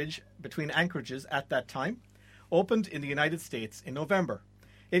suspension bridge between anchorages at that time, opened in the United States in November.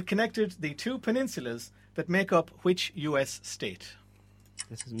 It connected the two peninsulas that make up which U.S. state?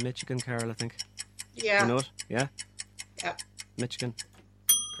 This is Michigan, Carol, I think. Yeah. You know it? Yeah? Yeah. Michigan.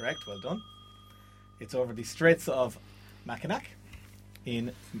 Correct, well done. It's over the Straits of Mackinac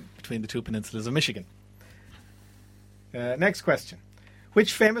in between the two peninsulas of Michigan. Next question.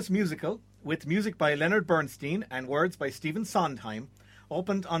 Which famous musical, with music by Leonard Bernstein and words by Stephen Sondheim,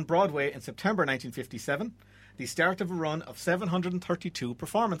 opened on Broadway in September 1957, the start of a run of 732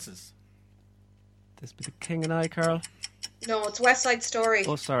 performances? This be The King and I, Carol? No, it's West Side Story.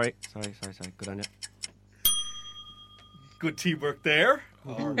 Oh, sorry. Good on you. Good teamwork there.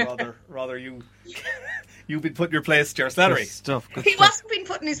 Or rather you've been put in your place, Ger Slattery. Good stuff. He wasn't being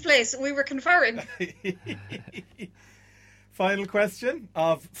put in his place. We were conferring. Final question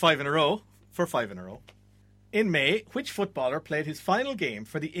of 5 in a row. For 5 in a row. In May, which footballer played his final game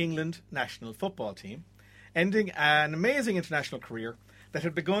for the England national football team, ending an amazing international career that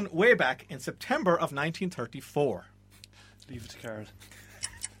had begun way back in September of 1934? Leave it to Carol.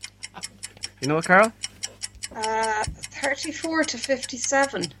 You know what, Carol? 34 to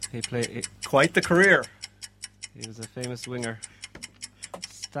 57. He played. Quite the career. He was a famous winger.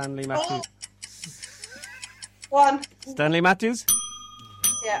 Stanley Matthews. One. Stanley Matthews?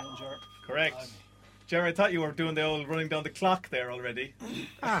 Yeah. Correct. Jerry, I thought you were doing the old running down the clock there already.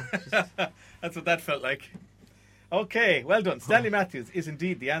 That's what that felt like. Okay, well done. Stanley Matthews is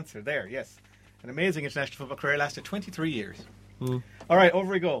indeed the answer there, yes. An amazing international football career, lasted 23 years. All right,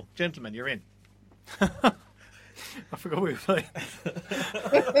 over we go. Gentlemen, you're in. I forgot we were playing.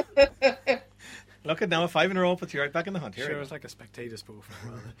 Look at now, 5 in a row puts you right back in the hunt. Here Sure, we it go. was like a spectator sport for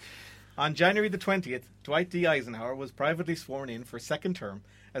a while. On January the 20th, Dwight D. Eisenhower was privately sworn in for a second term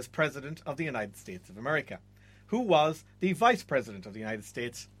as President of the United States of America. Who was the Vice President of the United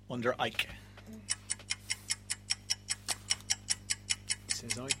States under Ike?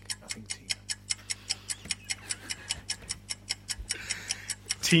 Says Ike, I think Tina.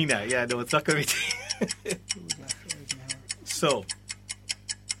 Tina, yeah, no, it's not going to be Tina. So,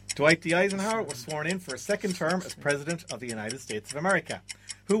 Dwight D. Eisenhower was sworn in for a second term as President of the United States of America.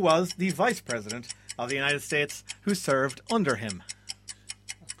 Who was the Vice President of the United States who served under him?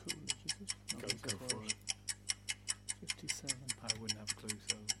 That's cool. Go for it. 57. I wouldn't have a clue,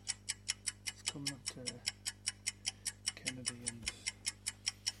 so It's coming up to Kennedy and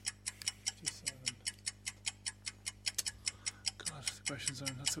 57. God, the questions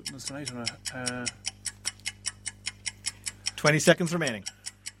are not suiting us tonight. 20 seconds remaining.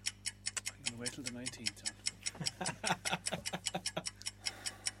 I'm going to wait till the 19th.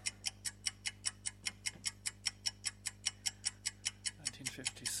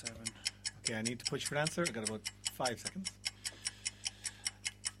 Okay, I need to push for an answer. I've got about 5 seconds.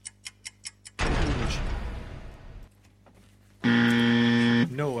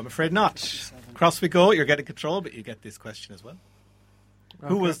 No, I'm afraid not. Across we go. You're getting control, but you get this question as well.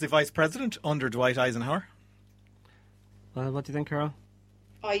 Who was the Vice President under Dwight Eisenhower? What do you think, Carol?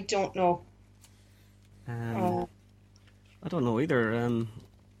 I don't know. I don't know either.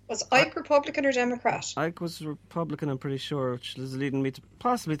 Was Ike Republican or Democrat? Ike was Republican, I'm pretty sure, which is leading me to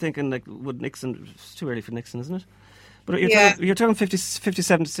possibly thinking, like, would Nixon... It's too early for Nixon, isn't it? But you're talking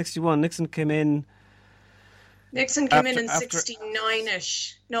 57 to 61. Nixon came in... Nixon came in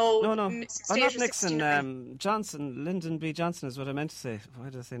 69-ish. No. Oh, not 68 or Nixon. 69. Johnson. Lyndon B. Johnson is what I meant to say. Why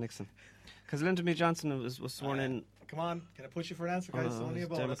did I say Nixon? Because Lyndon B. Johnson was sworn in... Come on, can I push you for an answer, guys? It's only a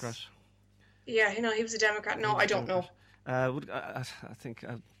bonus. Democrat. Yeah, he was a Democrat. No, I don't know. I think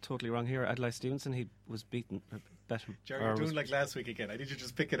I'm totally wrong here. Adlai Stevenson, he was beaten. Better. Jerry, you're doing like last week again. I need you to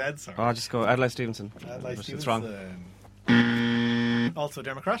just pick an answer. Oh, I'll just go Adlai Stevenson. Adlai But Stevenson. It's wrong. Also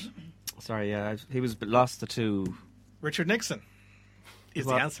Democrat. Sorry, yeah. He was lost to... Richard Nixon is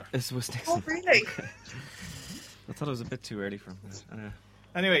the answer. It was Nixon. Oh, really? I thought it was a bit too early for him.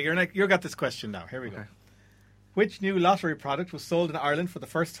 Anyway, you got this question now. Here we go. Which new lottery product was sold in Ireland for the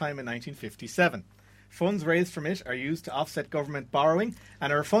first time in 1957? Funds raised from it are used to offset government borrowing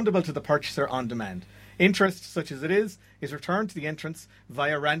and are refundable to the purchaser on demand. Interest, such as it is returned to the entrants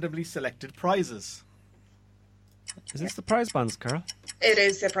via randomly selected prizes. Is this the prize bonds, Carol? It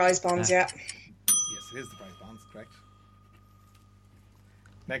is the prize bonds, yeah. Yes, it is the prize bonds, correct.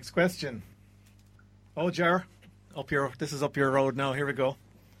 Next question. Oh, Jar, this is up your road now. Here we go.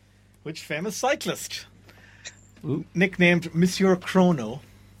 Which famous cyclist, nicknamed Monsieur Chrono,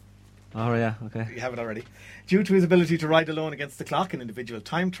 oh yeah, okay, you have it already, due to his ability to ride alone against the clock in individual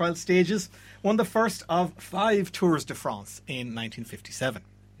time trial stages, won the first of 5 Tours de France in 1957?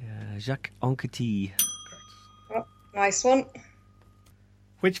 Jacques Anquetil. Correct. Oh, nice one.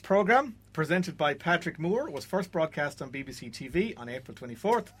 Which programme, presented by Patrick Moore, was first broadcast on BBC TV on April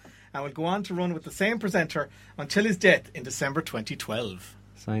 24th and will go on to run with the same presenter until his death in December 2012?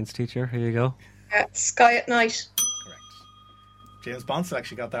 Science teacher, here you go. Sky at Night. Correct. James Bonsall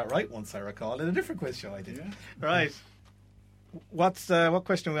actually got that right once, I recall, in a different quiz show I did. Yeah. Right. What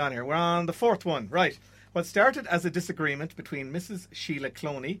question are we on here? We're on the fourth one. Right. What started as a disagreement between Mrs. Sheila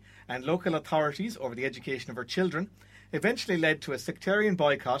Cloney and local authorities over the education of her children eventually led to a sectarian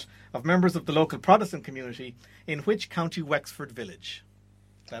boycott of members of the local Protestant community in which County Wexford village?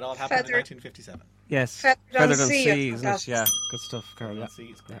 That all happened in 1957. Yes. Feathered on Sea, Sea, isn't it? Yeah, good stuff, Carol. Yeah. Sea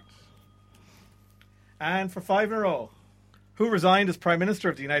is correct. And for 5 in a row, who resigned as Prime Minister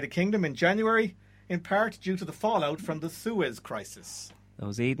of the United Kingdom in January, in part due to the fallout from the Suez Crisis? That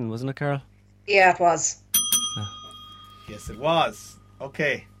was Eden, wasn't it, Carol? Yeah, it was. Yes, it was.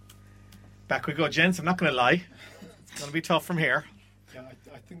 Okay. Back we go, gents. I'm not going to lie. It's going to be tough from here. Yeah,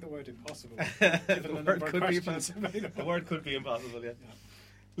 I think the word impossible. The word could be impossible, yeah.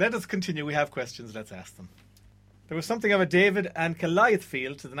 Let us continue. We have questions. Let's ask them. There was something of a David and Goliath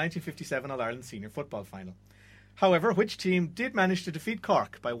feel to the 1957 All-Ireland Senior Football Final. However, which team did manage to defeat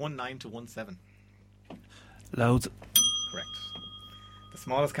Cork by 1-9 to 1-7? Loads. Correct. The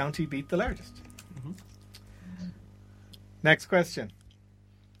smallest county beat the largest. Next question.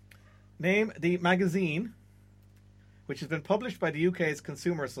 Name the magazine which has been published by the UK's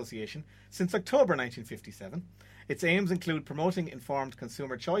Consumer Association since October 1957. Its aims include promoting informed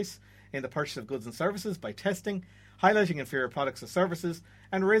consumer choice in the purchase of goods and services by testing, highlighting inferior products or services,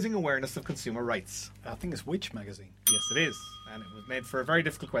 and raising awareness of consumer rights. I think it's Which magazine? Yes, it is. And it was made for a very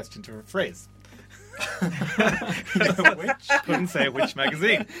difficult question to phrase. Which? Couldn't say which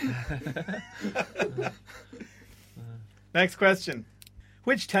magazine. Next question.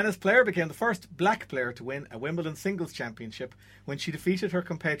 Which tennis player became the first black player to win a Wimbledon singles championship when she defeated her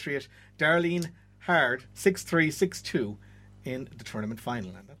compatriot Darlene Hard 6-3, 6-2 in the tournament final?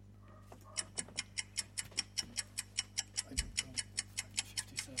 I don't know.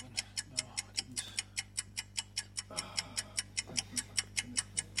 57. No, I didn't.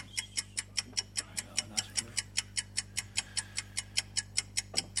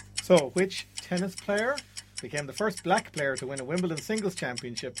 So, which tennis player became the first black player to win a Wimbledon singles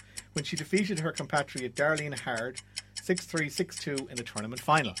championship when she defeated her compatriot Darlene Hard 6-3, 6-2 in the tournament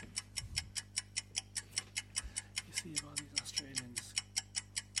final? You see all these Australians,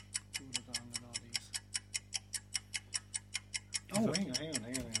 Goolagong and all these. Oh, hang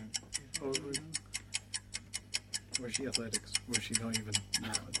on. Oh, where's she athletics? Where's she not even? No,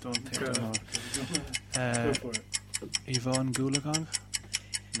 I don't think I know. Go for it. Yvonne Goolagong?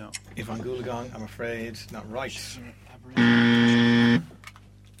 No. Yvonne Goolagong, I'm afraid, not right.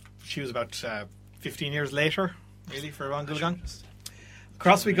 She was about 15 years later, really, for Yvonne Goolagong.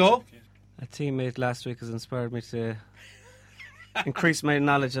 Across we go. A teammate last week has inspired me to increase my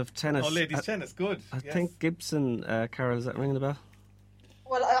knowledge of tennis. Oh, ladies' tennis, good. I Yes. think Gibson, Carol, is that ringing the bell?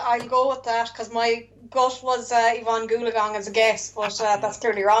 Well, I'll go with that because my gut was Yvonne Goolagong as a guess, but that's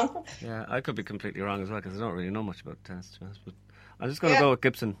clearly wrong. Yeah, I could be completely wrong as well because I don't really know much about tennis, to be honest, but I'm just going to go with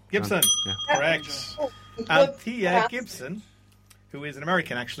Gibson. Gibson, Yeah. correct. Good. Althea Gibson, who is an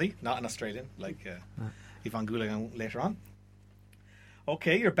American actually, not an Australian, like Yvonne Goolagong later on.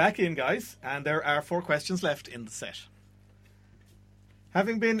 Okay, you're back in, guys, and there are 4 questions left in the set.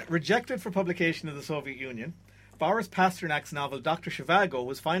 Having been rejected for publication in the Soviet Union, Boris Pasternak's novel Dr. Zhivago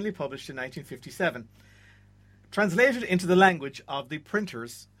was finally published in 1957, translated into the language of the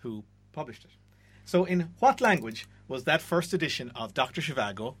printers who published it. So in what language was that first edition of Dr.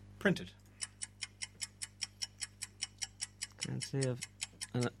 Zhivago printed? Can't say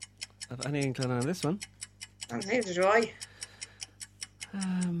I've any inkling on this one. Neither do I.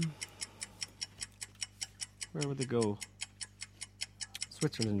 Where would they go?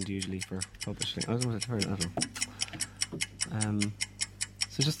 Switzerland usually for publishing. I don't know.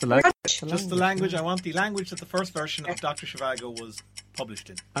 So just the language. Just the language. I want the language that the first version of Dr. Zhivago was published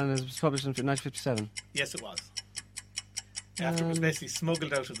in. And it was published in 1957. Yes, it was. After it was basically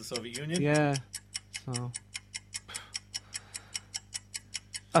smuggled out of the Soviet Union. Yeah. So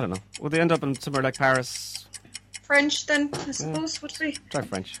I don't know. Would they end up in somewhere like Paris? French, then, I suppose, would be. Try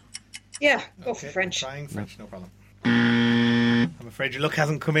French. Yeah, go Okay, for French. Trying French, no problem. I'm afraid your luck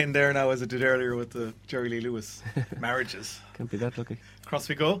hasn't come in there now as it did earlier with the Jerry Lee Lewis marriages. Can't be that lucky. Across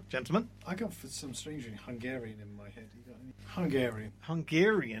we go, gentlemen. I got for some strange Hungarian in my head. You got any? Hungarian.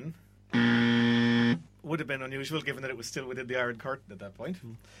 Hungarian would have been unusual given that it was still within the Iron Curtain at that point.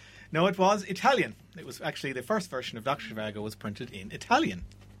 No, it was Italian. It was actually the first version of Dr. Zhivago was printed in Italian.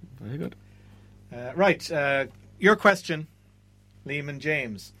 Very good. Right, your question, Liam and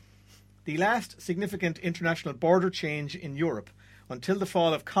James. The last significant international border change in Europe until the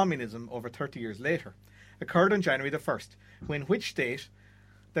fall of communism over 30 years later occurred on January the 1st, when which state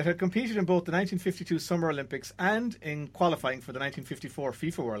that had competed in both the 1952 Summer Olympics and in qualifying for the 1954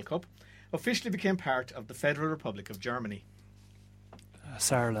 FIFA World Cup officially became part of the Federal Republic of Germany?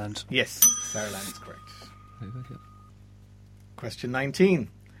 Saarland. Yes, Saarland is correct. Very good, yeah. Question 19.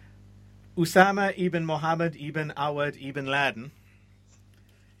 Usama ibn Muhammad ibn Awad ibn Laden,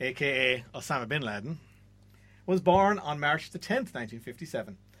 a.k.a. Osama bin Laden, was born on March the 10th,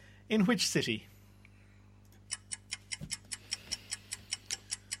 1957. In which city?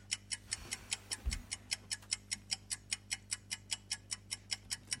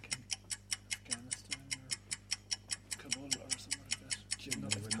 Afghanistan or Kabul or something like that. You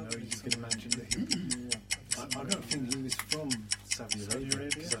know, you just can imagine that I got a feeling he was from Saudi Arabia.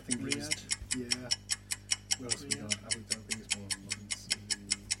 Because I think he was, yeah. Where else we got? I don't think it's more modern.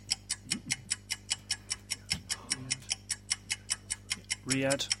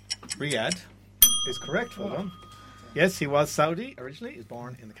 Riyadh. Riyadh is correct. Well done. Yes, he was Saudi originally. He was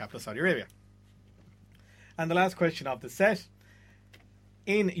born in the capital of Saudi Arabia. And the last question of the set.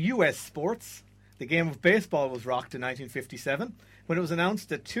 In US sports, the game of baseball was rocked in 1957 when it was announced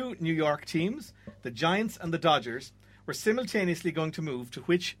that 2 New York teams, the Giants and the Dodgers, were simultaneously going to move to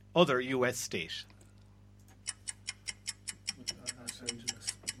which other US state? Los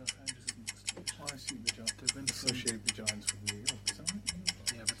Angeles. Los Angeles isn't the state. Oh, I see the Giants. They've been associated the Giants with New York, isn't it?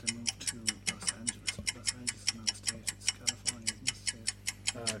 Yeah, but they moved to Los Angeles. But Los Angeles is not a state. It's California, isn't it?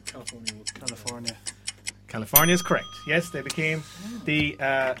 A state. California was California. California is correct. Yes, they became the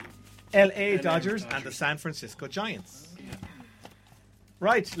LA Dodgers and the San Francisco Giants.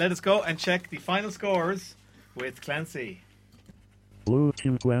 Right, let us go and check the final scores with Clancy. Blue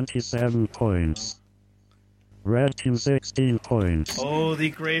team 27 points. Red team 16 points. Oh, the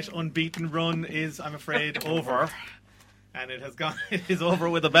great unbeaten run is, I'm afraid, over. And it has gone. It is over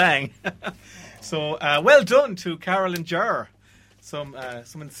with a bang. So, well done to Carol and Ger. Some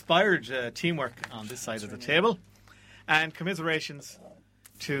inspired teamwork on this side of the table. And commiserations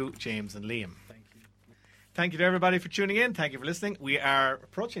to James and Liam. Thank you to everybody for tuning in. Thank you for listening. We are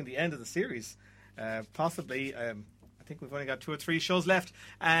approaching the end of the series. Possibly, I think we've only got 2 or 3 shows left.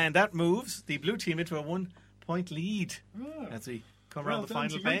 And that moves the blue team into a 1-point lead as we come around the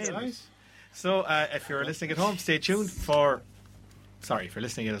final bend. So if you're listening at home, stay tuned for... Sorry, if you're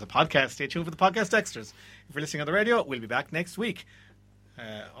listening as a podcast, stay tuned for the podcast extras. If you're listening on the radio, we'll be back next week.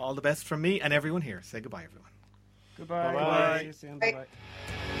 All the best from me and everyone here. Say goodbye, everyone. Goodbye. Bye-bye. See you soon. Bye-bye.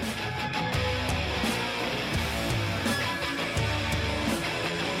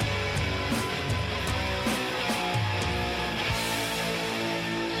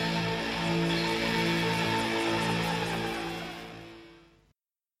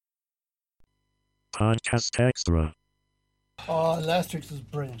 Podcast Extra. Oh, last week's was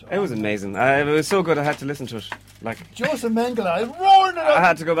brilliant. It was amazing. It was so good I had to listen to it. Like Joseph Mengele, I roared it up. I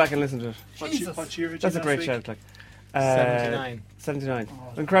had to go back and listen to it. What year did That's you a great last shout. week? Like 79. 79.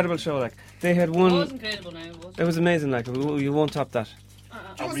 Incredible show. Like they had one. It was incredible now, wasn't It was amazing. Like you won't top that.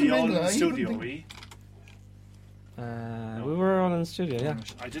 Are we all in the studio? We were all in the studio. Yeah.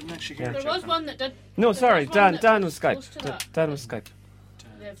 I didn't actually hear. There was one that did. No, sorry. There was one Dan that was close to Skype. that. Dan was Skype.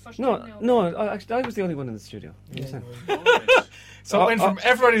 The first No, time no. Actually, I was the only one in the studio. You understand? So it went from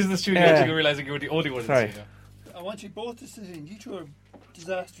everybody's in the studio Yeah. to you realising you were the only one in the Sorry. studio. I want you both to sit in. You two are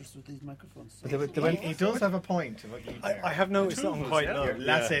disastrous with these microphones. He does have a point. About you there. I have noticed something quite Your low.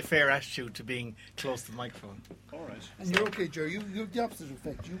 laissez-faire attitude to being close to the microphone. All right. And you're okay, Joe. You have the opposite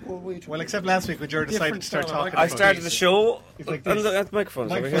effect. You go away too. Well, except last week when Jared decided to start talking. I started the show. He's like and this. the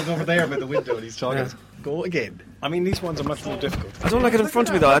microphone's over Microphone's here. over there by the window and he's talking. Yeah. Go again. I mean, these ones are much more difficult. I don't like it in front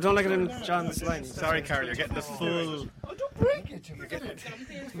of me though. I don't like it in John's line. Sorry, Carol, you're getting the full... Oh, don't break it.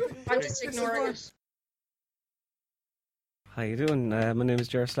 I'm just ignoring it. How you doing? My name is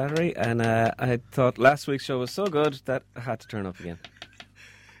Ger Slattery, and I thought last week's show was so good that I had to turn up again.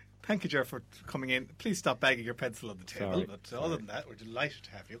 Thank you, Ger, for coming in. Please stop banging your pencil on the table. Sorry. But other than that, we're delighted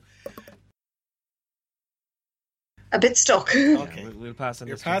to have you. A bit stuck. Okay. We'll pass on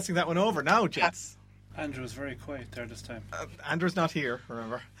You're this one. passing that one over now, Jets. Andrew was very quiet there this time. Andrew's not here,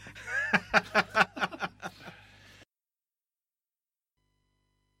 remember.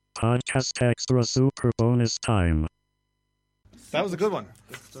 Podcast Extra Super Bonus Time. That was a good one.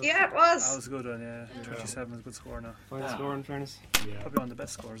 Yeah, it That was. was a good one, yeah. 27 is a good score now. Final score, in fairness. Probably one of the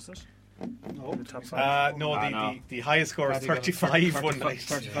best scores, is it? No. The top 5. No, the highest score is 35 one night.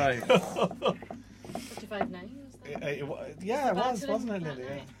 35. 35-9 was that? Yeah, it was, wasn't it, Linda?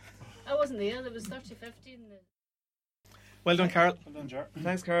 Yeah. I wasn't there. There was 30-50. Well done, Carol. Well done, Jar.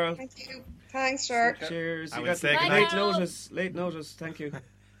 Thanks, Carol. Thank you. Thanks, Shark. Cheers. I You would got say good late night. notice. Late notice. Thank you.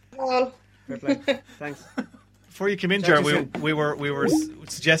 Well, Fair play. Thanks. Before you came in, Chat Ger, to you we were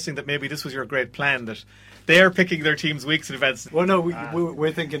suggesting that maybe this was your great plan, that they're picking their teams weeks in advance. Well, no,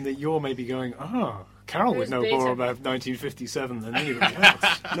 we're thinking that you're maybe going, Carol would Who's know better? more about 1957 than anybody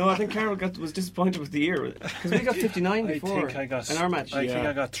else. No, I think Carol was disappointed with the year because we got 59 I before think I got in our match. I think Yeah.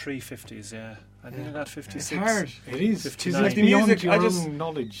 I got 3 50s, yeah. I think I got 56. It's hard. It is. 59. She's like The beyond music, your I just- own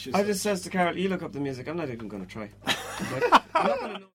knowledge. I just says to Carol, "You look up the music. I'm not even going to try. I'm not going to know."